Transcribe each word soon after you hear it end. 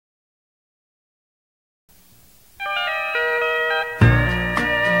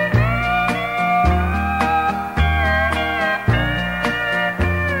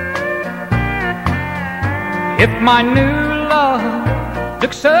If my new love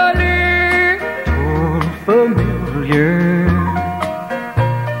looks a little familiar,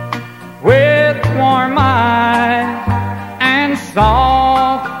 with warm eyes and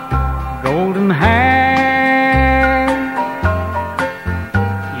soft golden hair,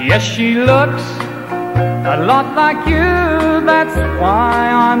 yes, she looks a lot like you, that's why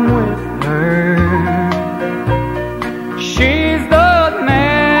I'm with her. She's the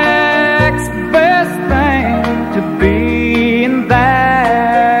next best thing to being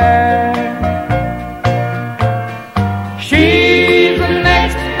there. She's the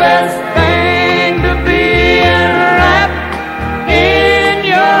next best thing to being wrapped in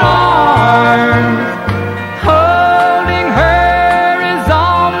your arms. Holding her is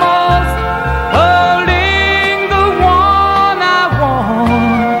almost holding the one I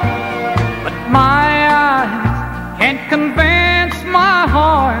want. But my eyes can't convince my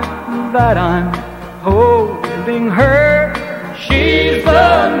heart that I'm holding her. She's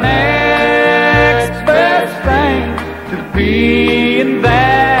the next best thing to being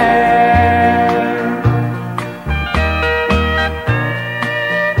there.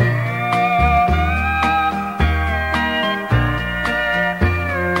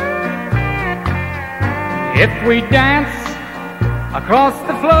 If we dance across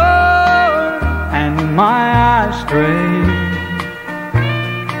the floor and my eyes stray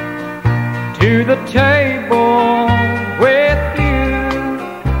to the table with you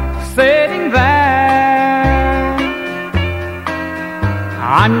sitting there,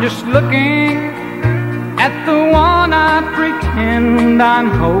 I'm just looking at the one I pretend I'm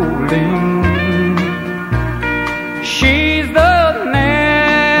holding. She's the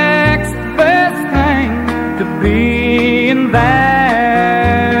next best thing to being there.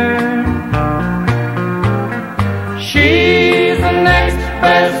 She's the next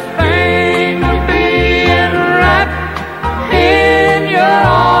best thing to being wrapped in your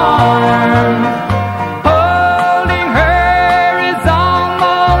arms. Holding her is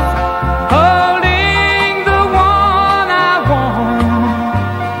almost holding the one I want.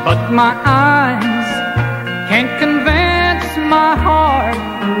 But my eyes